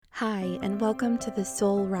Hi, and welcome to the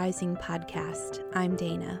Soul Rising podcast. I'm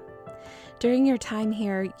Dana. During your time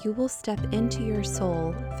here, you will step into your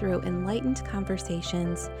soul through enlightened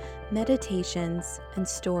conversations, meditations, and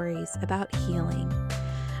stories about healing.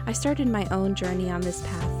 I started my own journey on this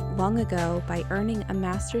path long ago by earning a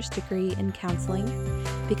master's degree in counseling,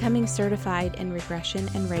 becoming certified in regression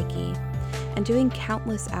and Reiki, and doing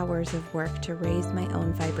countless hours of work to raise my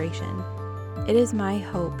own vibration. It is my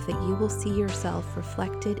hope that you will see yourself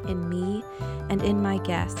reflected in me and in my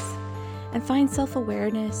guests, and find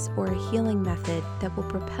self-awareness or a healing method that will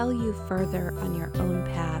propel you further on your own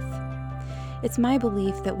path. It's my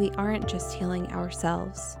belief that we aren't just healing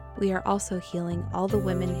ourselves, we are also healing all the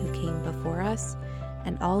women who came before us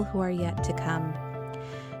and all who are yet to come.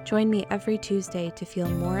 Join me every Tuesday to feel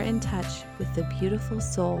more in touch with the beautiful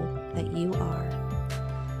soul that you are.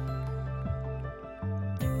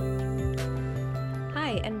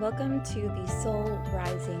 Hi, and welcome to the Soul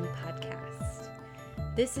Rising podcast.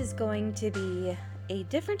 This is going to be a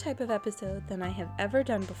different type of episode than I have ever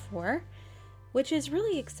done before, which is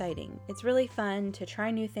really exciting. It's really fun to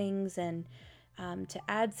try new things and to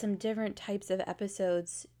add some different types of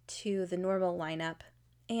episodes to the normal lineup.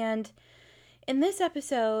 And in this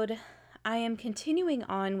episode, I am continuing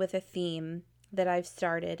on with a theme that I've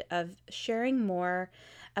started of sharing more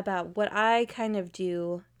about what I kind of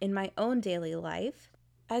do in my own daily life.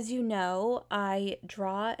 As you know, I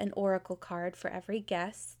draw an oracle card for every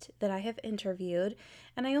guest that I have interviewed,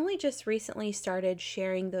 and I only just recently started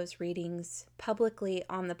sharing those readings publicly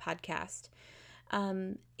on the podcast.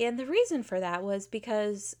 And the reason for that was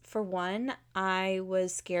because, for one, I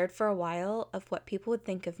was scared for a while of what people would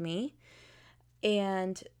think of me.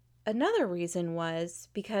 And another reason was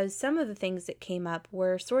because some of the things that came up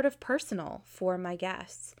were sort of personal for my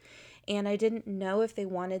guests. And I didn't know if they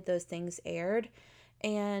wanted those things aired.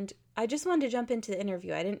 And I just wanted to jump into the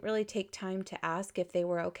interview. I didn't really take time to ask if they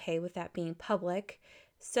were okay with that being public.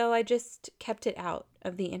 So I just kept it out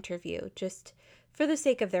of the interview, just for the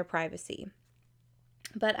sake of their privacy.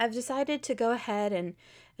 But I've decided to go ahead, and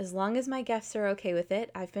as long as my guests are okay with it,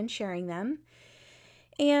 I've been sharing them.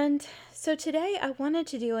 And so today I wanted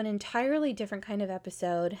to do an entirely different kind of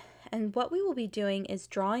episode. And what we will be doing is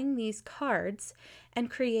drawing these cards and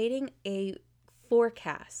creating a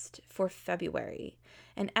forecast for February,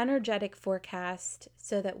 an energetic forecast,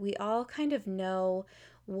 so that we all kind of know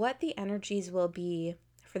what the energies will be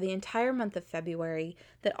for the entire month of February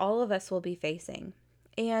that all of us will be facing.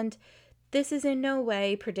 And this is in no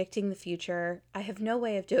way predicting the future. I have no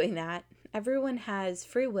way of doing that. Everyone has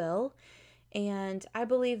free will, and I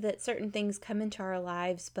believe that certain things come into our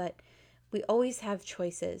lives, but we always have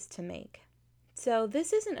choices to make. So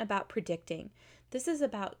this isn't about predicting. This is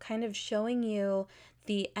about kind of showing you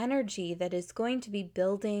the energy that is going to be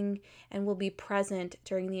building and will be present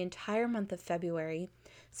during the entire month of February,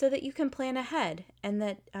 so that you can plan ahead, and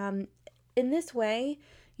that in this way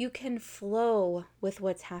you can flow with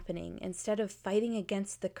what's happening instead of fighting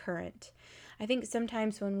against the current. I think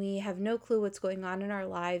sometimes when we have no clue what's going on in our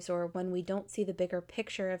lives, or when we don't see the bigger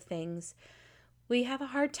picture of things, we have a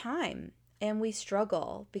hard time and we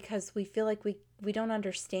struggle because we feel like we don't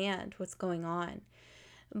understand what's going on.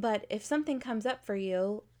 But if something comes up for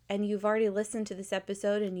you and you've already listened to this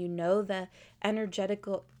episode and you know the energetic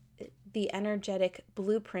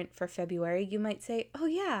blueprint for February, you might say, oh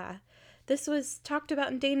yeah, this was talked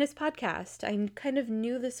about in Dana's podcast. I kind of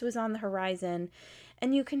knew this was on the horizon,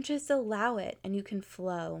 and you can just allow it and you can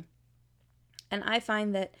flow. And I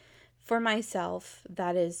find that for myself,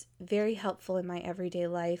 that is very helpful in my everyday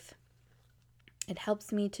life. It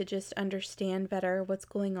helps me to just understand better what's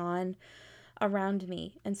going on around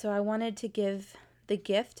me. And so I wanted to give the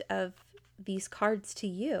gift of these cards to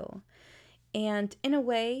you, and in a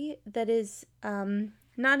way that is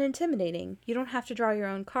not intimidating. You don't have to draw your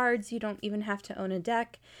own cards. You don't even have to own a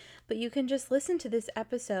deck, but you can just listen to this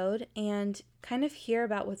episode and kind of hear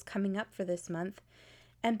about what's coming up for this month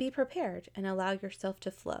and be prepared and allow yourself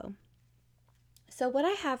to flow. So what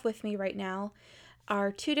I have with me right now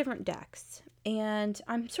are two different decks, and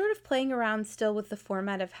I'm sort of playing around still with the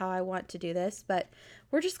format of how I want to do this, but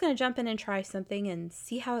we're just going to jump in and try something and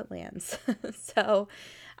see how it lands. So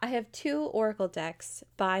I have two oracle decks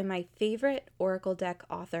by my favorite oracle deck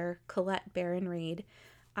author, Colette Baron-Reid.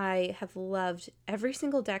 I have loved every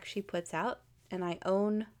single deck she puts out, and I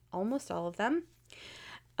own almost all of them.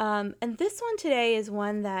 And this one today is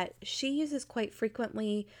one that she uses quite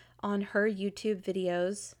frequently on her YouTube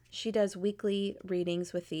videos. She does weekly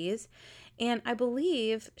readings with these, and I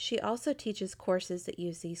believe she also teaches courses that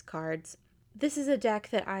use these cards. This is a deck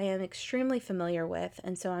that I am extremely familiar with,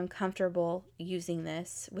 and so I'm comfortable using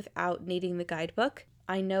this without needing the guidebook.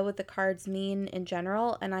 I know what the cards mean in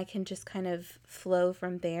general, and I can just kind of flow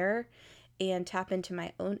from there and tap into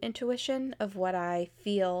my own intuition of what I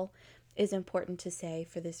feel is important to say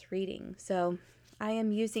for this reading. So I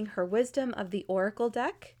am using her Wisdom of the Oracle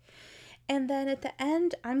deck. And then at the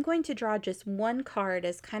end, I'm going to draw just one card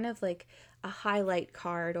as kind of like a highlight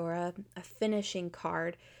card or a finishing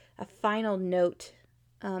card, a final note,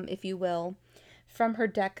 if you will, from her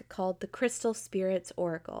deck called the Crystal Spirits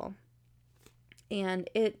Oracle. And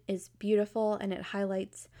it is beautiful and it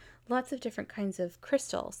highlights lots of different kinds of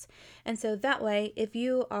crystals. And so that way, if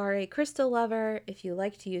you are a crystal lover, if you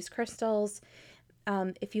like to use crystals,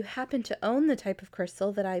 if you happen to own the type of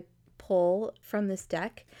crystal that I pull from this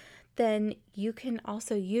deck, then you can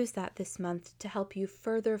also use that this month to help you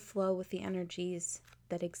further flow with the energies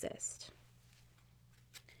that exist.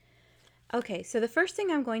 Okay, so the first thing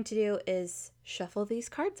I'm going to do is shuffle these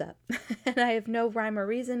cards up. And I have no rhyme or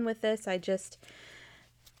reason with this. I just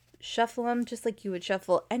shuffle them just like you would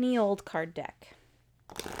shuffle any old card deck.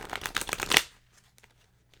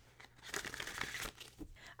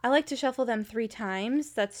 I like to shuffle them 3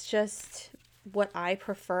 times. That's just what I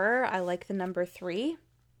prefer. I like the number 3.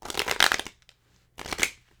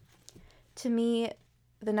 To me,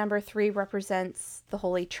 the number 3 represents the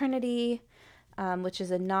Holy Trinity, which is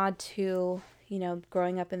a nod to,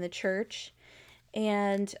 growing up in the church.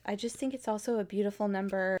 And I just think it's also a beautiful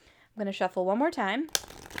number. I'm going to shuffle one more time.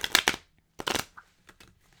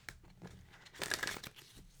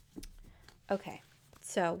 Okay,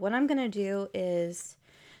 so what I'm going to do is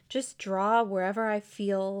just draw wherever I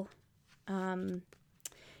feel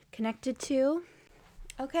connected to.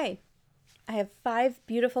 Okay, I have 5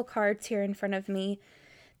 beautiful cards here in front of me.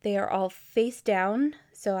 They are all face down,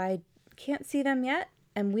 so I can't see them yet,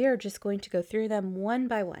 and we are just going to go through them one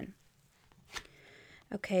by one.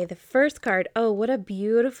 Okay, the first card. Oh, what a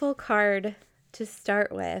beautiful card to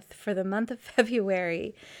start with for the month of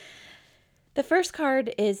February. The first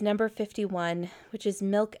card is number 51, which is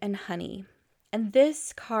Milk and Honey. And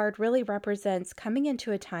this card really represents coming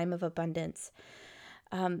into a time of abundance.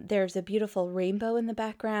 There's a beautiful rainbow in the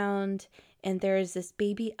background, and there's this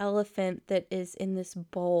baby elephant that is in this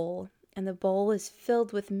bowl. And the bowl is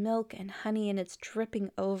filled with milk and honey, and it's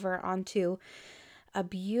dripping over onto a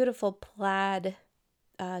beautiful plaid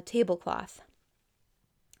tablecloth.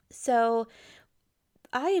 So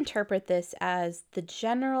I interpret this as the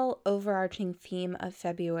general overarching theme of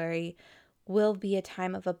February will be a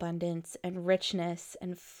time of abundance and richness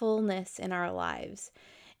and fullness in our lives.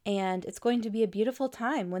 And it's going to be a beautiful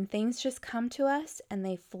time when things just come to us and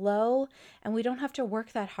they flow and we don't have to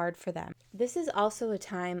work that hard for them. This is also a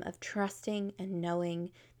time of trusting and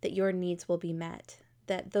knowing that your needs will be met,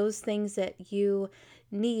 that those things that you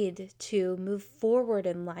need to move forward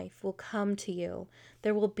in life will come to you.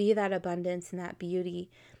 There will be that abundance and that beauty,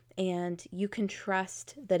 and you can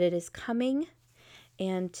trust that it is coming,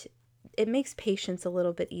 and it makes patience a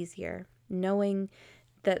little bit easier, knowing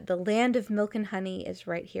that the land of milk and honey is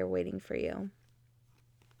right here waiting for you.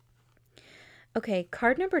 Okay,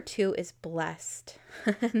 card number 2 is Blessed.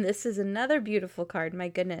 And this is another beautiful card. My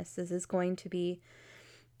goodness, this is going to be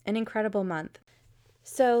an incredible month.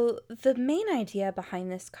 So the main idea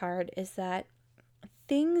behind this card is that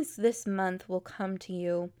things this month will come to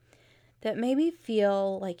you that maybe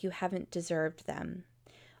feel like you haven't deserved them,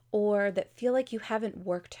 or that feel like you haven't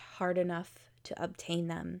worked hard enough to obtain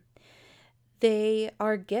them. They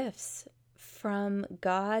are gifts from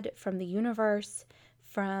God, from the universe,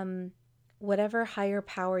 from whatever higher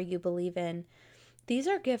power you believe in. These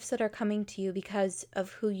are gifts that are coming to you because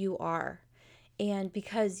of who you are, and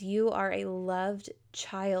because you are a loved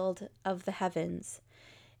child of the heavens,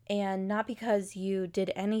 and not because you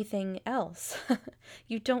did anything else.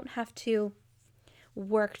 You don't have to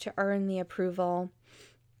work to earn the approval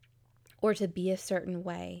or to be a certain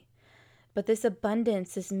way. But this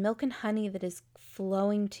abundance, this milk and honey that is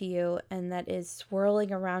flowing to you and that is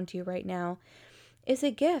swirling around you right now, is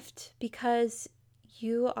a gift because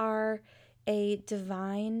you are a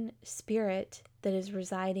divine spirit that is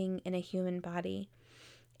residing in a human body.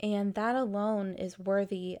 And that alone is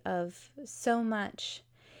worthy of so much.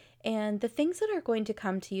 And the things that are going to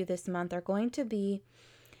come to you this month are going to be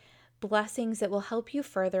blessings that will help you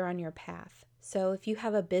further on your path. So if you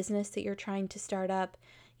have a business that you're trying to start up,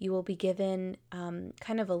 you will be given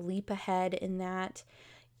kind of a leap ahead in that.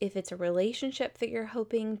 If it's a relationship that you're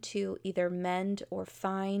hoping to either mend or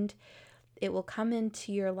find, it will come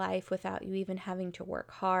into your life without you even having to work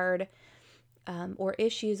hard, or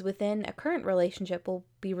issues within a current relationship will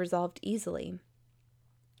be resolved easily.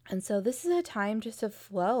 And so this is a time just of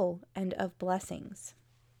flow and of blessings.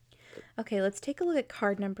 Okay, let's take a look at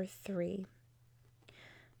card number 3.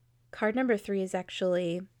 card number 3 is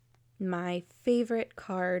actually my favorite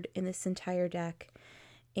card in this entire deck,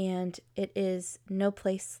 and it is No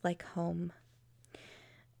Place Like Home.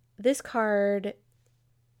 This card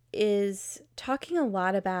is talking a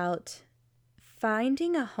lot about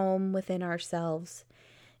finding a home within ourselves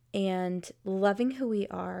and loving who we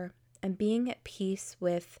are and being at peace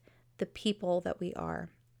with the people that we are.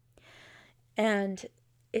 And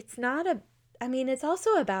it's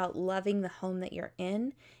also about loving the home that you're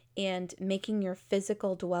in and making your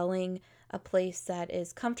physical dwelling a place that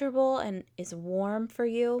is comfortable and is warm for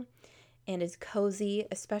you and is cozy,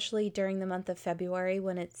 especially during the month of February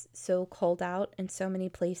when it's so cold out in so many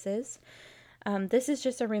places. This is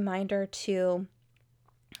just a reminder to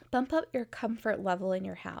bump up your comfort level in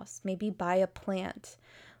your house. Maybe buy a plant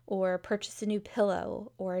or purchase a new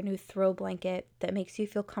pillow or a new throw blanket that makes you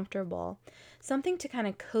feel comfortable. Something to kind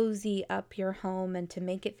of cozy up your home and to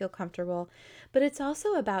make it feel comfortable. But it's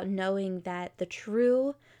also about knowing that the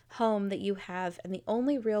true home that you have and the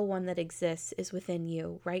only real one that exists is within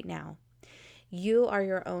you right now. You are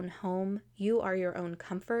your own home. You are your own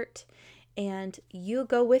comfort. And you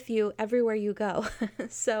go with you everywhere you go.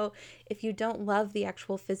 So if you don't love the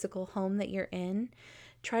actual physical home that you're in,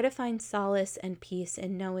 try to find solace and peace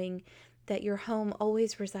in knowing that your home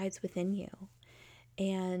always resides within you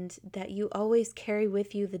and that you always carry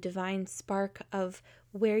with you the divine spark of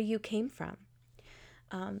where you came from,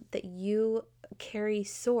 that you carry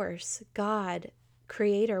Source, God,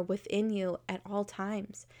 Creator within you at all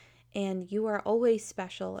times. And you are always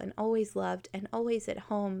special and always loved and always at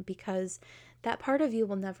home because that part of you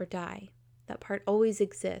will never die. That part always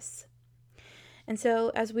exists. And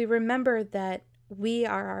so as we remember that we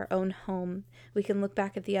are our own home, we can look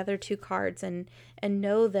back at the other 2 cards and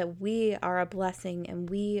know that we are a blessing and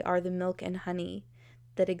we are the milk and honey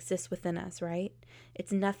that exists within us, right?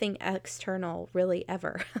 It's nothing external really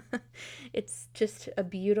ever. It's just a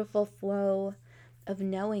beautiful flow of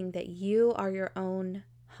knowing that you are your own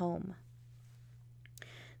home.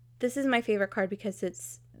 This is my favorite card because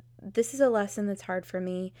this is a lesson that's hard for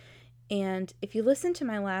me. And if you listen to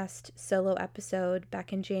my last solo episode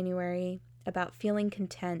back in January about feeling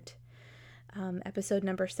content, episode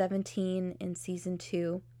number 17 in season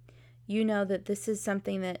 2, you know that this is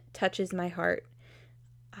something that touches my heart.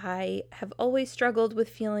 I have always struggled with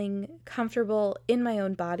feeling comfortable in my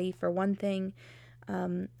own body, for one thing,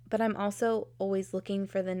 but I'm also always looking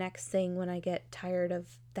for the next thing when I get tired of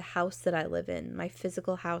the house that I live in, my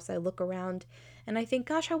physical house. I look around and I think,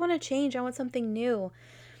 gosh, I want to change. I want something new.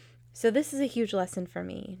 So this is a huge lesson for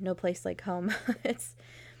me. No Place Like Home.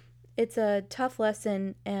 It's a tough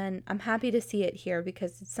lesson, and I'm happy to see it here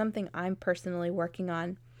because it's something I'm personally working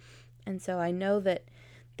on. And so I know that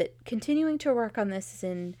continuing to work on this is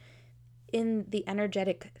in the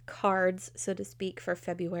energetic cards, so to speak, for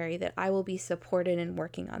February, that I will be supported in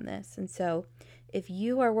working on this. And so if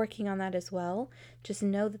you are working on that as well, just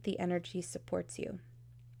know that the energy supports you.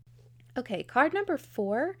 Okay, card number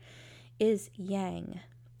 4 is Yang.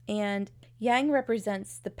 And Yang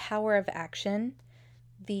represents the power of action,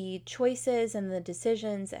 the choices and the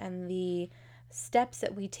decisions and the steps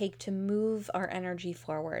that we take to move our energy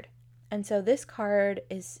forward. And so this card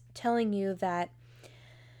is telling you that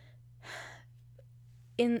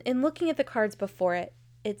in looking at the cards before it,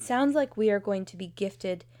 it sounds like we are going to be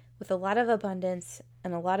gifted with a lot of abundance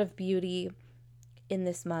and a lot of beauty in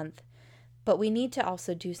this month, but we need to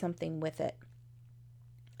also do something with it.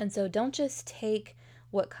 And so don't just take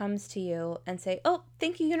what comes to you and say, oh,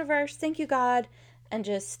 thank you, universe, thank you, God, and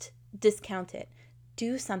just discount it.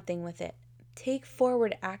 Do something with it. Take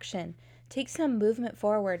forward action. Take some movement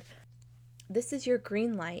forward. This is your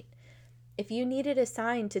green light. If you needed a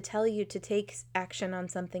sign to tell you to take action on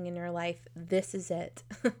something in your life, this is it.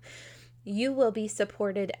 You will be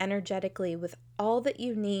supported energetically with all that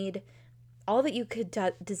you need, all that you could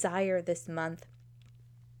desire this month,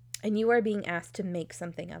 and you are being asked to make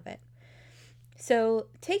something of it. So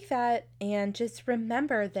take that and just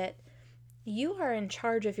remember that you are in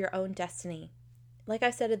charge of your own destiny. Like I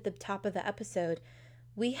said at the top of the episode,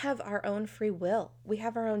 we have our own free will. We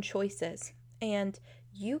have our own choices. And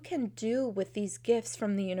you can do with these gifts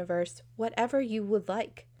from the universe whatever you would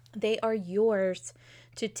like. They are yours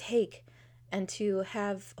to take and to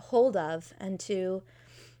have hold of and to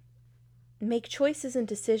make choices and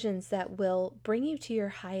decisions that will bring you to your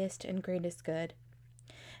highest and greatest good.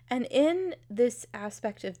 And in this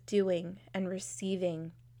aspect of doing and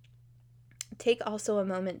receiving, take also a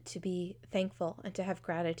moment to be thankful and to have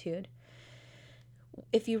gratitude.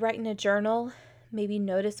 If you write in a journal, maybe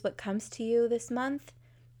notice what comes to you this month,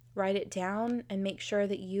 write it down, and make sure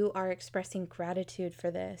that you are expressing gratitude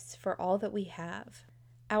for this, for all that we have.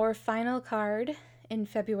 Our final card in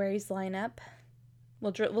February's lineup,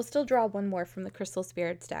 we'll still draw one more from the Crystal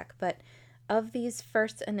Spirits deck, but of these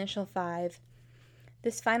first initial 5,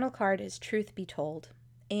 this final card is Truth Be Told.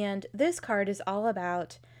 And this card is all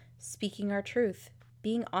about speaking our truth,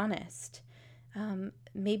 being honest,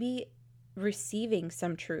 maybe receiving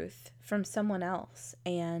some truth from someone else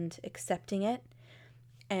and accepting it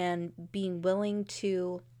and being willing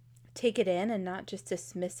to take it in and not just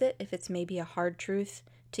dismiss it if it's maybe a hard truth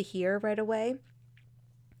to hear right away.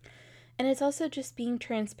 And it's also just being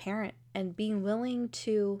transparent and being willing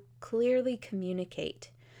to clearly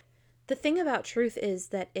communicate. The thing about truth is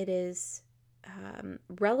that it is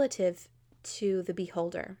relative to the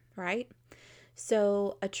beholder, right?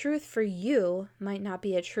 So a truth for you might not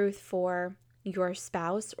be a truth for your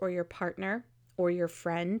spouse or your partner or your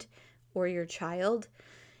friend or your child.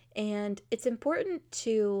 And it's important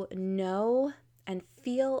to know and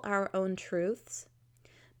feel our own truths,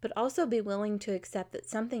 but also be willing to accept that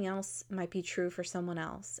something else might be true for someone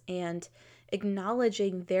else and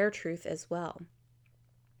acknowledging their truth as well.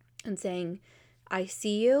 And saying, I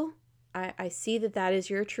see you. I see that that is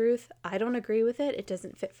your truth. I don't agree with it. It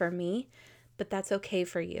doesn't fit for me, but that's okay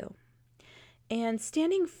for you. And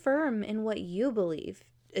standing firm in what you believe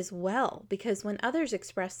as well, because when others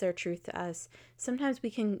express their truth to us, sometimes we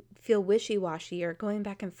can feel wishy-washy or going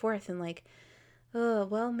back and forth and like, oh,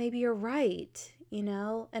 well, maybe you're right, you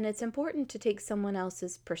know? And it's important to take someone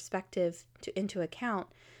else's perspective into account,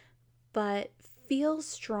 but feel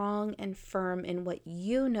strong and firm in what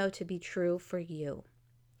you know to be true for you.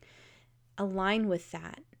 Align with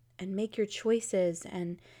that and make your choices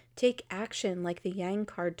and take action like the Yang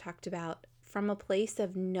card talked about from a place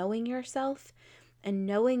of knowing yourself and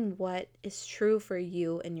knowing what is true for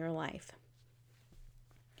you in your life.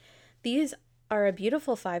 These are a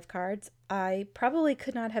beautiful 5 cards. I probably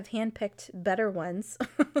could not have handpicked better ones.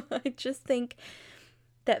 I just think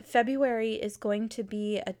that February is going to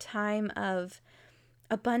be a time of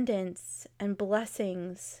abundance and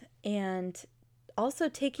blessings, and also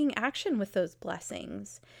taking action with those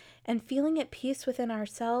blessings and feeling at peace within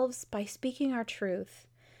ourselves by speaking our truth.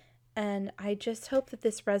 And I just hope that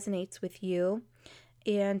this resonates with you.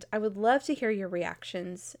 And I would love to hear your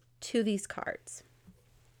reactions to these cards.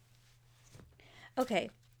 Okay,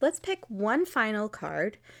 let's pick one final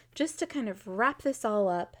card just to kind of wrap this all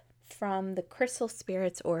up from the Crystal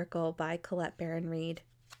Spirits Oracle by Colette Baron Reid.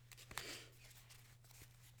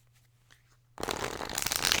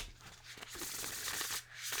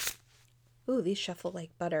 Ooh, these shuffle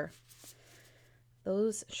like butter.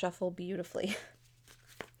 Those shuffle beautifully.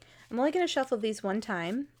 I'm only going to shuffle these one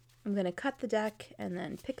time. I'm going to cut the deck and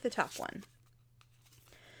then pick the top one.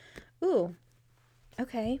 Ooh,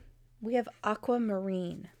 okay. We have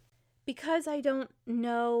aquamarine. Because I don't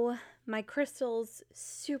know my crystals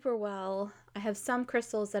super well, I have some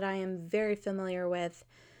crystals that I am very familiar with,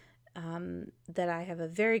 that I have a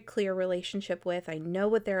very clear relationship with. I know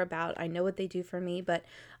what they're about. I know what they do for me, but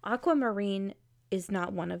aquamarine is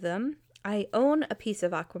not one of them. I own a piece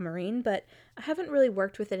of aquamarine, but I haven't really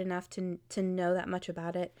worked with it enough to know that much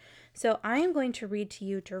about it. So I am going to read to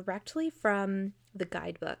you directly from the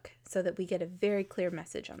guidebook so that we get a very clear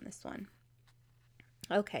message on this one.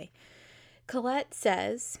 Okay. Colette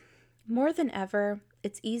says, more than ever,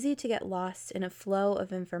 it's easy to get lost in a flow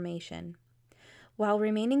of information. While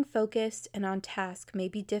remaining focused and on task may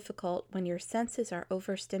be difficult when your senses are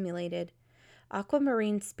overstimulated,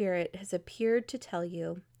 Aquamarine Spirit has appeared to tell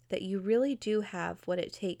you that you really do have what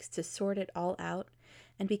it takes to sort it all out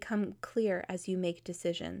and become clear as you make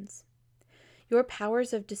decisions. Your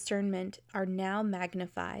powers of discernment are now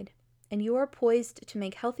magnified, and you are poised to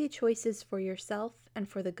make healthy choices for yourself and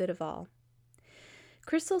for the good of all.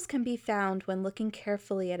 Crystals can be found when looking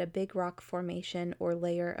carefully at a big rock formation or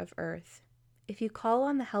layer of earth. If you call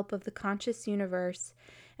on the help of the conscious universe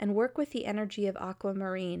and work with the energy of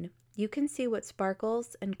aquamarine, you can see what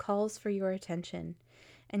sparkles and calls for your attention,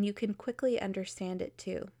 and you can quickly understand it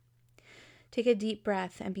too. Take a deep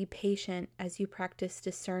breath and be patient as you practice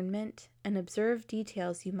discernment and observe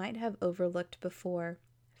details you might have overlooked before,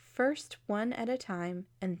 first one at a time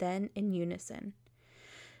and then in unison.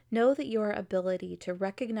 Know that your ability to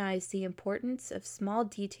recognize the importance of small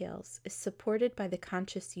details is supported by the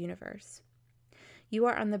conscious universe. You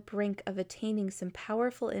are on the brink of attaining some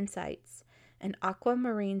powerful insights, and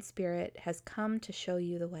Aquamarine Spirit has come to show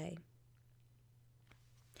you the way.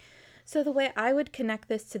 So the way I would connect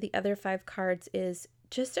this to the other 5 cards is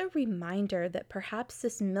just a reminder that perhaps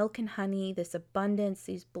this milk and honey, this abundance,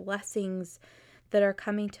 these blessings that are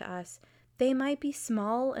coming to us, they might be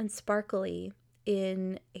small and sparkly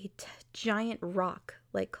in a giant rock,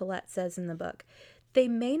 like Colette says in the book. they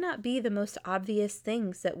may not be the most obvious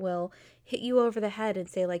things that will hit you over the head and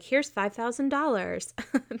say, like, here's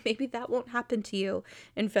 $5,000. Maybe that won't happen to you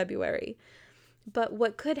in February. But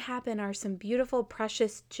what could happen are some beautiful,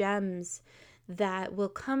 precious gems that will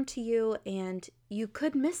come to you, and you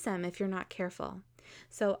could miss them if you're not careful.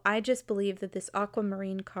 So I just believe that this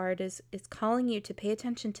aquamarine card is calling you to pay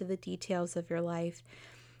attention to the details of your life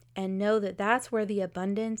and know that that's where the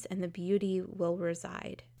abundance and the beauty will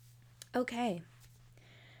reside. Okay.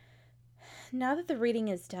 Now that the reading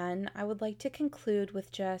is done, I would like to conclude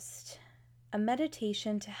with just a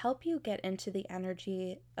meditation to help you get into the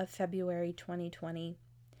energy of February 2020.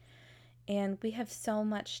 And we have so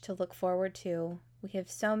much to look forward to. We have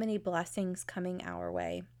so many blessings coming our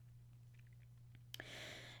way.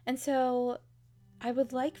 And so I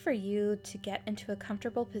would like for you to get into a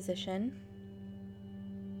comfortable position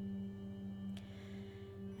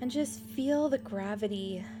and just feel the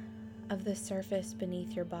gravity of the surface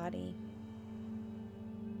beneath your body.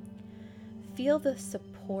 Feel the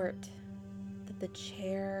support that the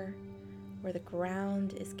chair or the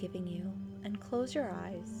ground is giving you, and close your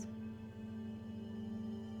eyes.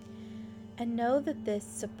 And know that this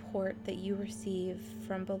support that you receive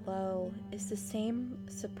from below is the same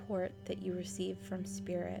support that you receive from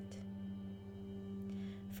Spirit,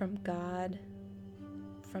 from God,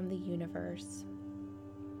 from the universe.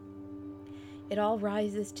 It all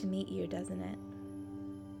rises to meet you, doesn't it?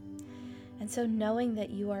 And so knowing that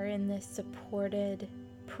you are in this supported,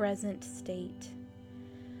 present state,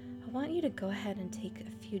 I want you to go ahead and take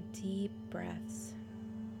a few deep breaths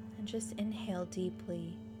and just inhale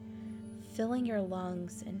deeply, filling your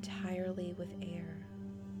lungs entirely with air.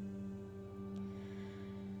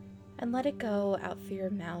 And let it go out through your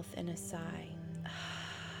mouth in a sigh.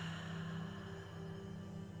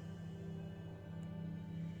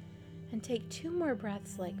 And take 2 more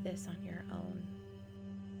breaths like this on your own.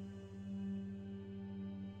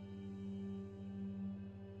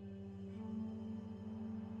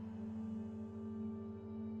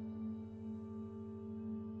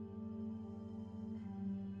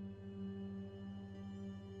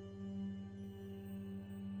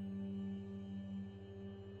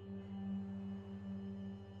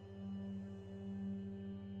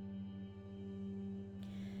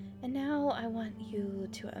 And now I want you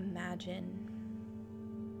to imagine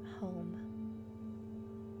home.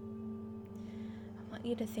 I want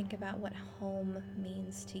you to think about what home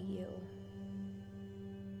means to you.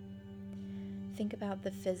 Think about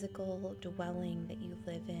the physical dwelling that you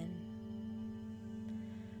live in,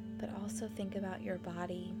 but also think about your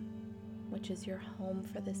body, which is your home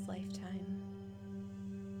for this lifetime.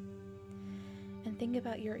 And think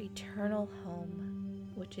about your eternal home,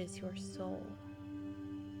 which is your soul.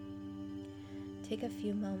 Take a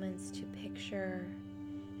few moments to picture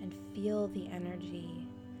and feel the energy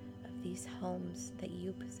of these homes that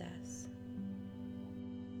you possess.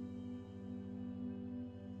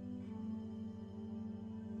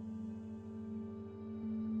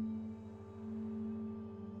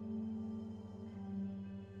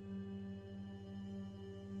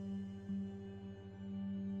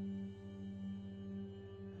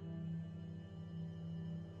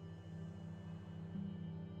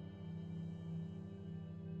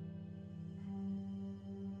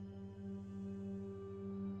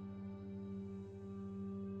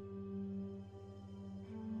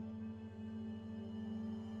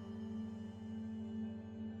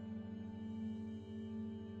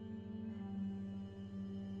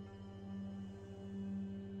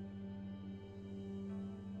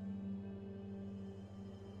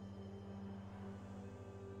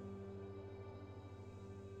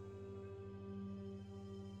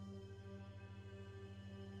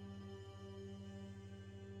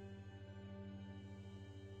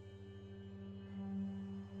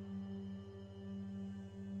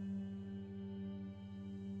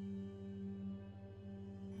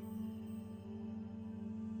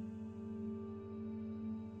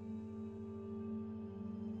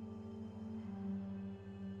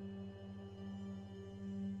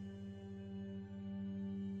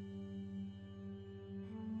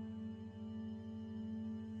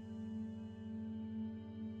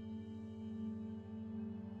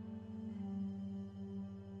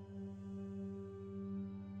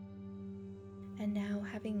 And now,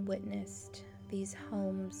 having witnessed these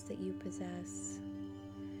homes that you possess,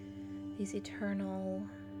 these eternal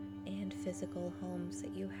and physical homes that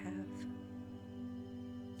you have,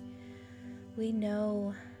 we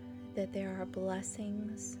know that there are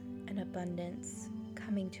blessings and abundance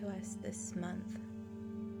coming to us this month.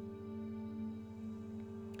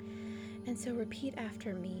 And so repeat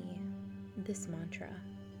after me this mantra.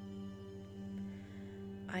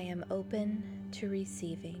 I am open to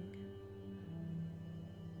receiving.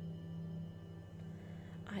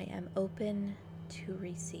 I am open to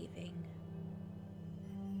receiving.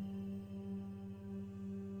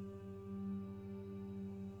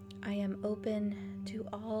 I am open to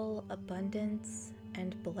all abundance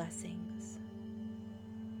and blessings.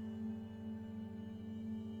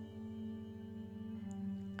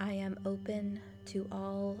 I am open to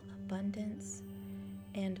all abundance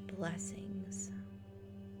and blessings.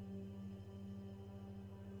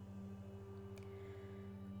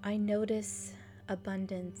 I notice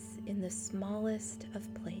abundance in the smallest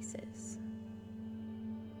of places.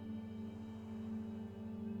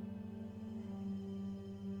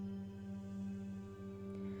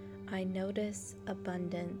 I notice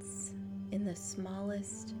abundance in the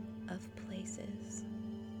smallest of places.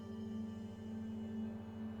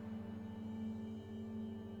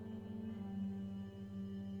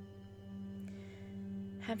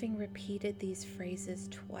 Having repeated these phrases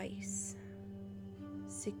twice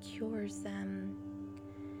secures them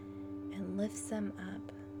and lifts them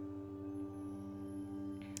up.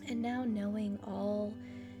 And now knowing all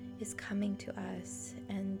is coming to us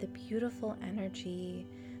and the beautiful energy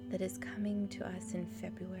that is coming to us in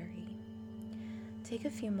February, take a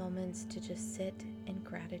few moments to just sit in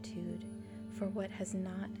gratitude for what has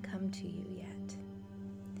not come to you yet.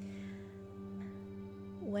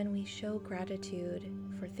 When we show gratitude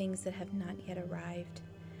for things that have not yet arrived,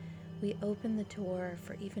 we open the door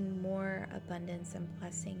for even more abundance and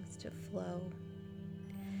blessings to flow.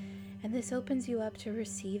 And this opens you up to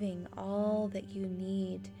receiving all that you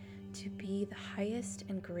need to be the highest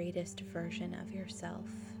and greatest version of yourself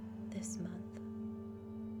this month.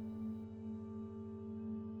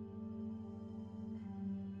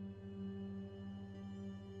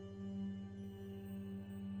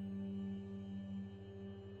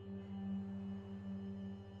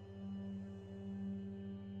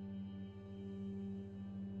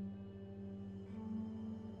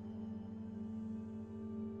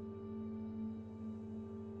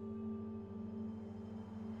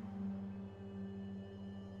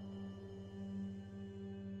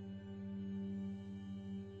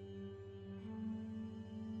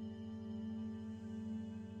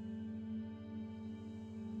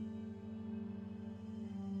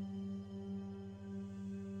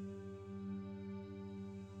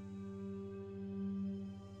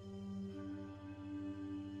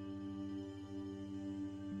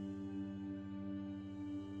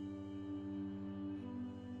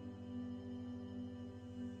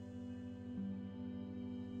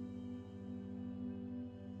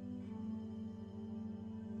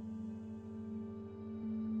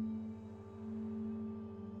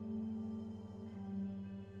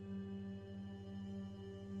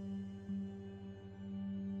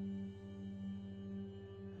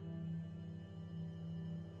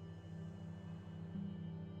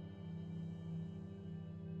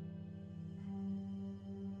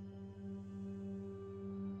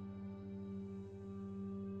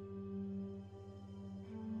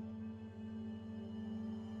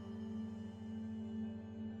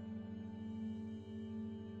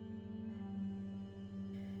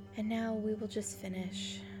 And now we will just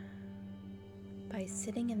finish by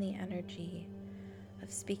sitting in the energy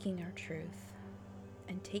of speaking our truth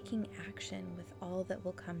and taking action with all that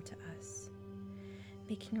will come to us,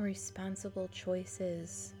 making responsible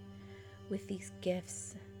choices with these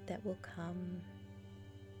gifts that will come,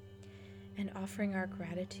 and offering our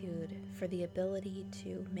gratitude for the ability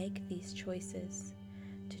to make these choices,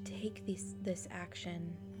 to take this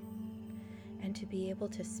action, and to be able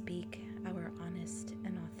to speak our honest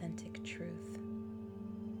and authentic truth.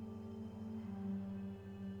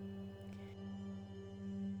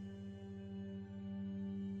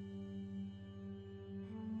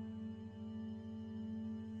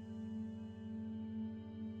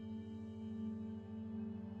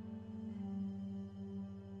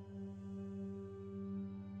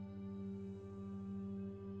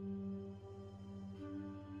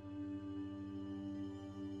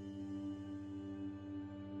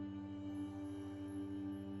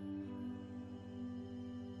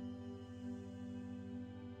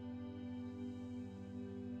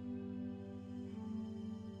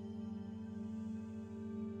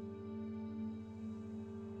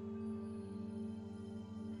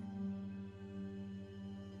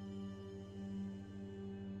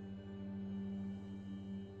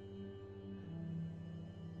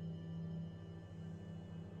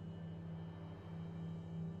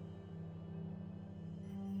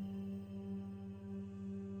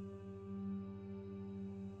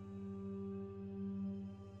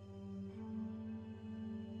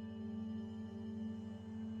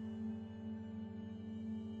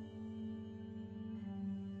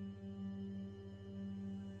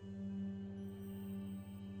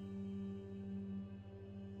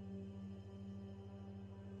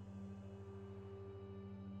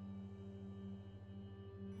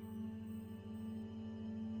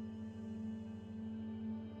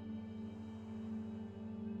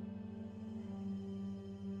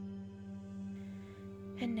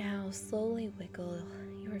 And now slowly wiggle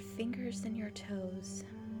your fingers and your toes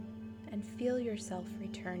and feel yourself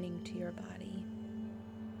returning to your body.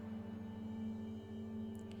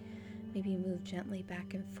 Maybe move gently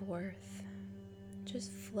back and forth,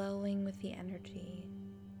 just flowing with the energy.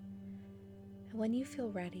 And when you feel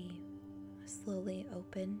ready, slowly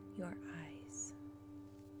open your eyes.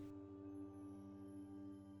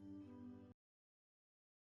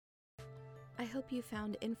 I hope you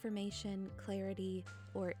found information, clarity,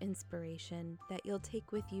 or inspiration that you'll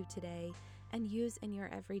take with you today and use in your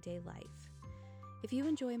everyday life. If you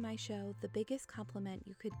enjoy my show, the biggest compliment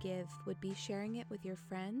you could give would be sharing it with your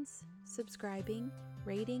friends, subscribing,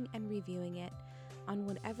 rating, and reviewing it on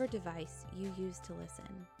whatever device you use to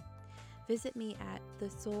listen. Visit me at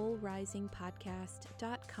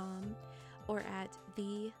thesoulrisingpodcast.com or at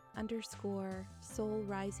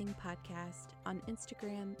 _soulrisingpodcast on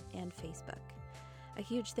Instagram and Facebook. A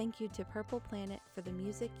huge thank you to Purple Planet for the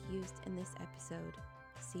music used in this episode.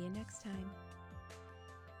 See you next time.